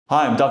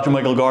Hi, I'm Dr.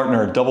 Michael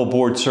Gartner, double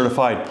board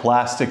certified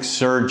plastic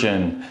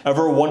surgeon.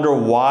 Ever wonder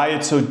why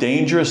it's so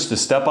dangerous to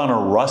step on a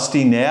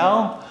rusty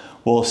nail?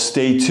 Well,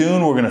 stay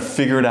tuned, we're gonna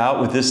figure it out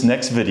with this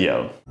next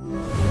video.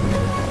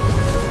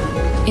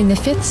 In the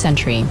 5th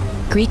century,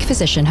 Greek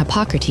physician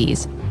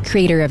Hippocrates,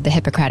 creator of the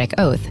Hippocratic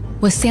Oath,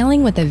 was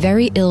sailing with a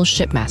very ill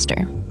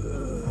shipmaster.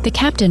 The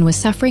captain was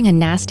suffering a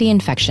nasty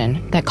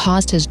infection that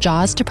caused his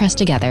jaws to press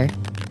together,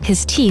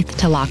 his teeth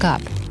to lock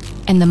up,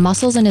 and the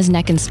muscles in his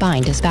neck and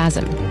spine to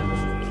spasm.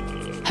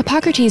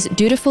 Hippocrates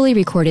dutifully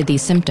recorded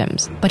these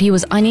symptoms, but he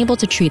was unable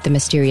to treat the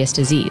mysterious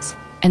disease,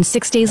 and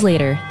 6 days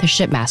later, the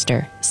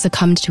shipmaster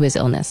succumbed to his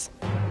illness.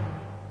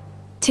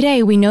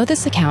 Today, we know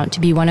this account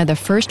to be one of the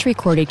first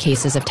recorded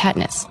cases of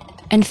tetanus,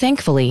 and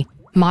thankfully,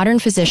 modern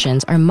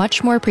physicians are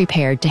much more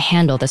prepared to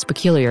handle this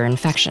peculiar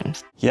infection.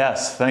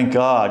 Yes, thank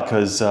God,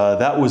 because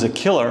that was a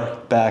killer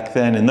back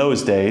then in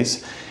those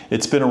days.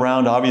 It's been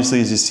around,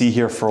 obviously, as you see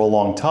here, for a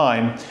long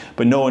time,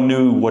 but no one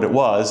knew what it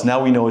was.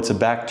 Now we know it's a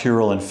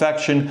bacterial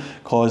infection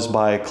caused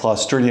by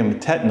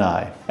Clostridium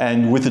tetani.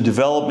 And with the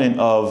development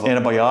of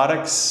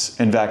antibiotics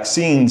and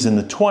vaccines in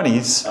the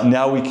 20s,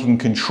 now we can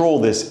control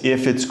this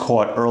if it's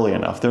caught early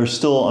enough. There's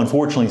still,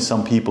 unfortunately,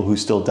 some people who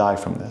still die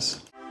from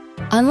this.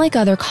 Unlike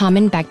other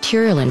common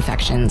bacterial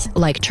infections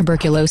like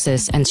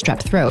tuberculosis and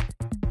strep throat,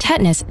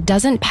 tetanus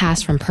doesn't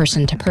pass from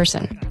person to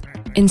person.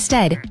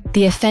 Instead,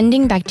 the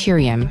offending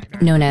bacterium,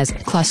 known as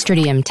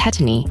Clostridium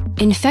tetani,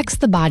 infects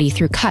the body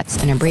through cuts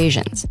and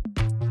abrasions.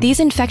 These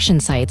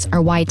infection sites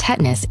are why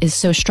tetanus is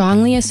so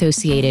strongly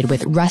associated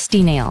with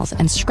rusty nails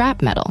and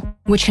scrap metal,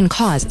 which can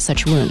cause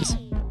such wounds.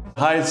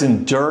 Hides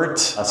in dirt,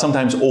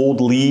 sometimes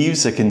old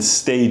leaves that can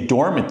stay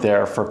dormant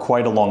there for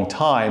quite a long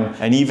time,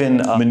 and even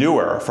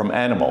manure from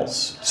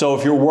animals. So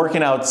if you're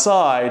working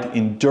outside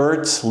in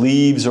dirt,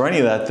 leaves, or any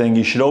of that thing,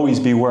 you should always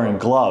be wearing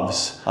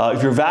gloves.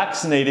 If you're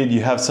vaccinated,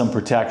 you have some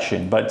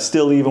protection, but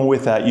still, even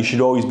with that, you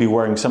should always be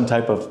wearing some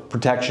type of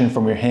protection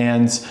from your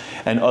hands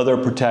and other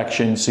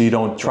protection so you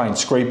don't try and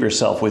scrape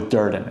yourself with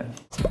dirt in it.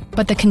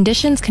 But the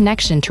condition's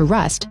connection to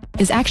rust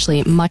is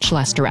actually much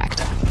less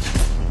direct.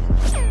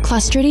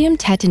 Clostridium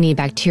tetani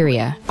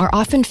bacteria are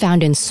often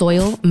found in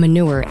soil,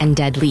 manure, and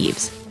dead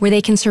leaves, where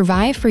they can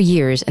survive for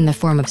years in the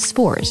form of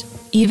spores,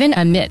 even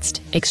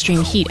amidst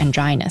extreme heat and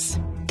dryness.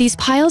 These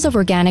piles of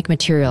organic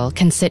material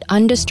can sit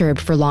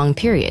undisturbed for long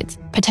periods,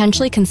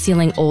 potentially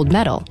concealing old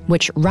metal,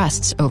 which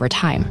rusts over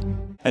time.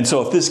 And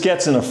so if this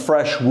gets in a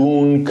fresh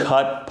wound,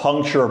 cut,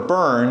 puncture, or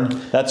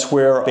burn, that's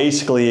where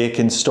basically it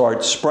can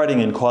start spreading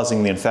and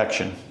causing the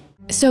infection.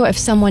 So if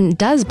someone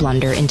does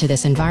blunder into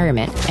this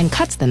environment and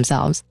cuts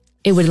themselves,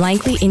 it would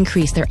likely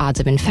increase their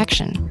odds of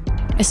infection,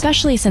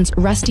 especially since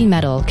rusty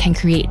metal can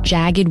create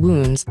jagged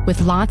wounds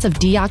with lots of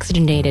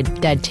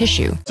deoxygenated dead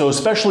tissue. So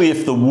especially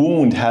if the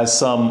wound has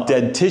some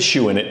dead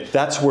tissue in it,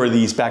 that's where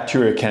these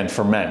bacteria can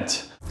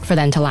ferment. For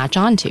them to latch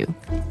onto.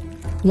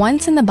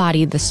 Once in the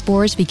body, the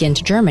spores begin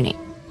to germinate.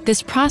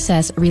 This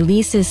process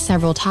releases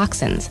several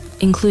toxins,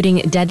 including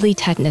deadly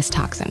tetanus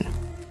toxin.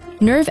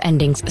 Nerve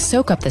endings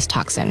soak up this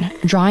toxin,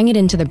 drawing it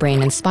into the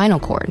brain and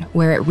spinal cord,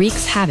 where it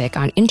wreaks havoc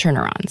on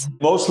interneurons.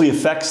 Mostly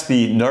affects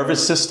the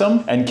nervous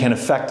system and can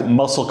affect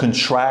muscle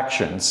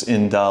contractions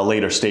in the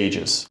later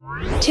stages.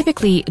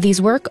 Typically, these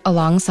work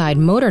alongside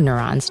motor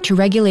neurons to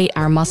regulate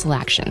our muscle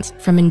actions,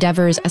 from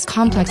endeavors as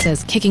complex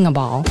as kicking a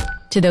ball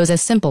to those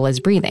as simple as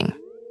breathing.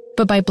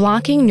 But by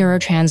blocking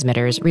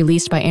neurotransmitters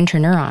released by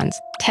interneurons,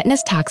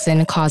 tetanus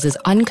toxin causes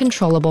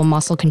uncontrollable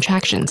muscle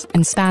contractions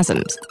and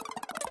spasms.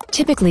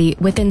 Typically,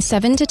 within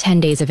 7 to 10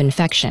 days of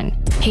infection,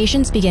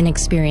 patients begin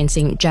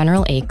experiencing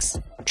general aches,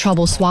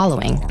 trouble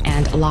swallowing,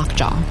 and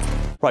lockjaw.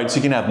 Right, so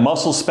you can have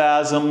muscle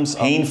spasms,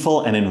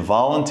 painful and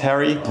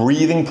involuntary,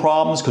 breathing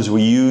problems because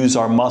we use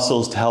our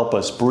muscles to help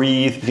us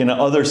breathe. You can have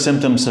other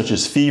symptoms such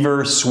as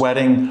fever,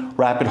 sweating,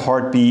 rapid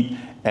heartbeat,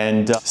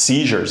 and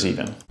seizures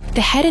even.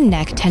 The head and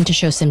neck tend to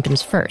show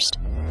symptoms first,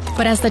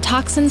 but as the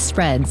toxin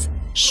spreads,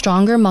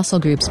 stronger muscle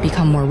groups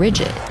become more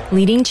rigid,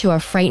 leading to a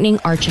frightening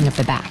arching of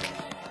the back.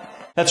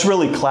 That's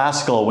really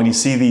classical when you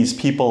see these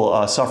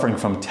people suffering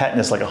from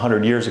tetanus like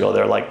 100 years ago.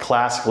 They're like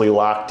classically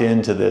locked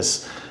into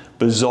this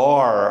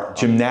bizarre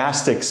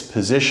gymnastics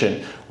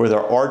position where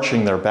they're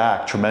arching their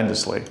back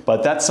tremendously.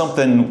 But that's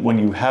something, when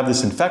you have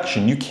this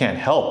infection, you can't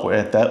help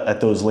at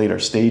those later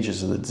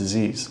stages of the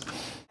disease.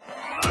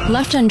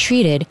 Left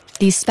untreated,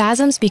 these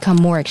spasms become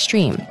more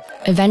extreme,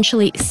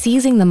 eventually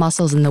seizing the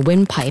muscles in the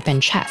windpipe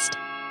and chest,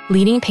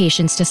 leading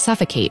patients to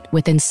suffocate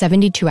within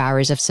 72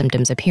 hours of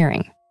symptoms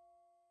appearing.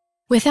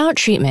 Without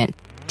treatment,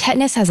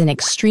 tetanus has an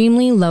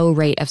extremely low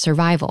rate of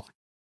survival.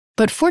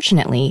 But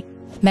fortunately,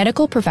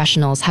 medical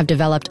professionals have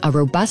developed a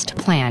robust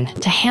plan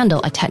to handle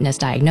a tetanus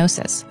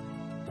diagnosis.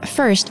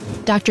 First,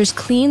 doctors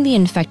clean the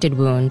infected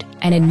wound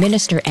and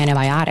administer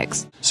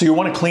antibiotics. So you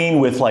want to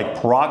clean with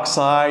like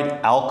peroxide,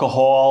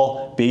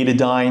 alcohol,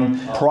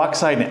 betadine.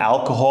 Peroxide and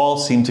alcohol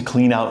seem to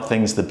clean out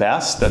things the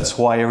best. That's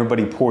why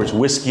everybody pours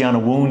whiskey on a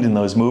wound in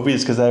those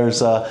movies, because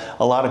there's a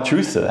lot of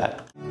truth to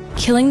that.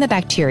 Killing the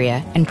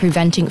bacteria and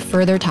preventing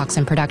further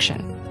toxin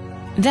production.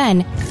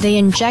 Then, they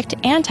inject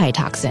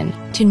antitoxin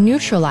to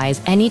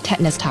neutralize any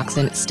tetanus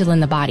toxin still in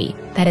the body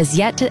that has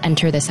yet to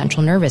enter the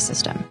central nervous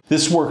system.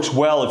 This works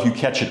well if you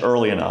catch it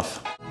early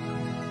enough.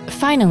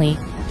 Finally,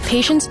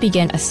 patients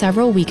begin a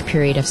several-week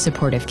period of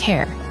supportive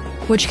care,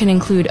 which can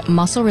include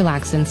muscle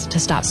relaxants to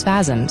stop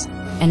spasms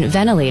and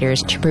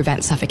ventilators to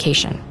prevent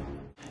suffocation.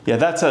 Yeah,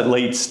 that's a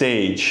late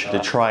stage to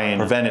try and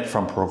prevent it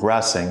from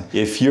progressing.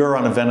 If you're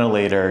on a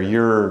ventilator,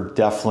 you're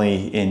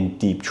definitely in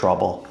deep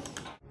trouble.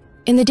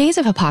 In the days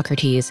of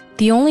Hippocrates,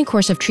 the only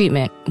course of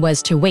treatment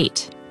was to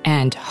wait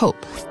and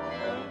hope.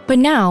 But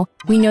now,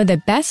 we know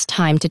the best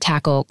time to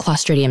tackle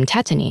Clostridium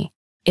tetani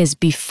is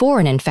before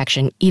an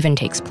infection even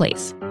takes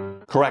place.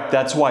 Correct.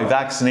 That's why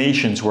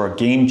vaccinations were a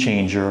game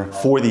changer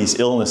for these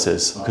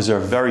illnesses, because they're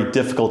very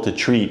difficult to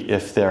treat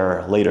if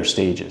they're later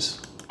stages.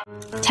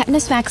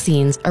 Tetanus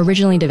vaccines,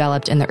 originally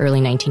developed in the early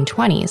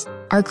 1920s,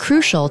 are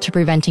crucial to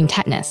preventing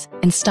tetanus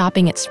and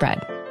stopping its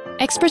spread.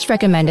 Experts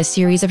recommend a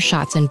series of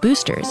shots and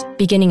boosters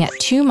beginning at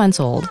 2 months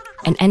old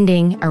and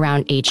ending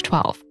around age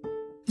 12.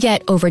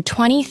 Yet over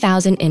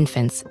 20,000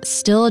 infants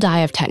still die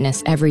of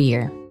tetanus every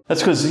year.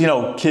 That's because,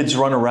 kids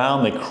run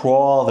around, they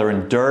crawl, they're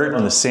in dirt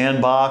on the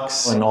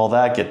sandbox and all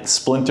that, get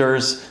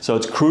splinters. So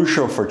it's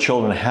crucial for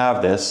children to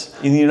have this.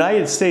 In the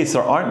United States,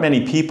 there aren't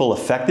many people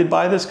affected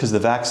by this because the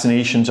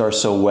vaccinations are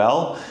so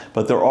well,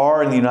 but there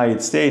are in the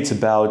United States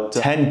about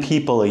 10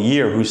 people a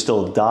year who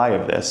still die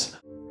of this.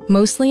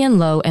 Mostly in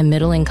low and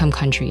middle income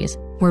countries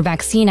where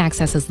vaccine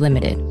access is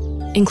limited,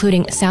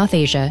 including South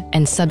Asia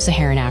and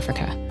Sub-Saharan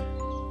Africa.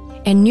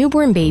 And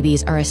newborn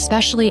babies are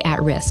especially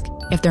at risk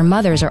if their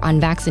mothers are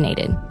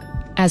unvaccinated,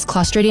 as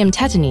Clostridium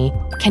tetani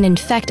can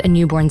infect a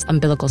newborn's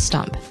umbilical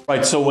stump.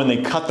 Right, so when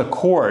they cut the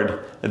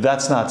cord, if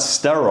that's not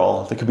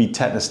sterile, there could be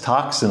tetanus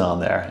toxin on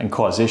there and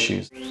cause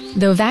issues.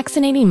 Though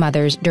vaccinating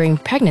mothers during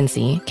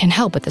pregnancy can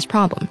help with this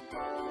problem.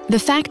 The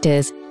fact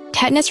is,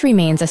 tetanus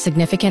remains a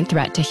significant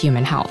threat to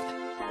human health.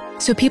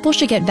 So people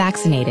should get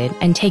vaccinated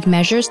and take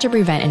measures to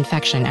prevent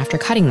infection after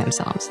cutting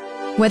themselves,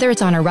 whether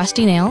it's on a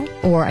rusty nail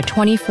or a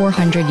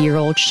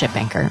 2,400-year-old ship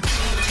anchor.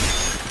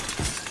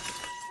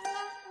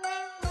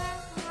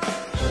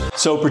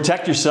 So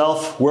protect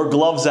yourself, wear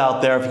gloves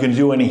out there if you're going to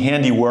do any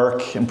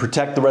handiwork, and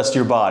protect the rest of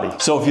your body.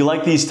 So if you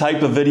like these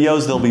type of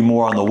videos, there'll be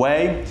more on the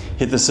way.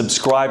 Hit the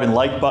subscribe and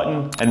like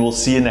button, and we'll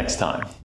see you next time.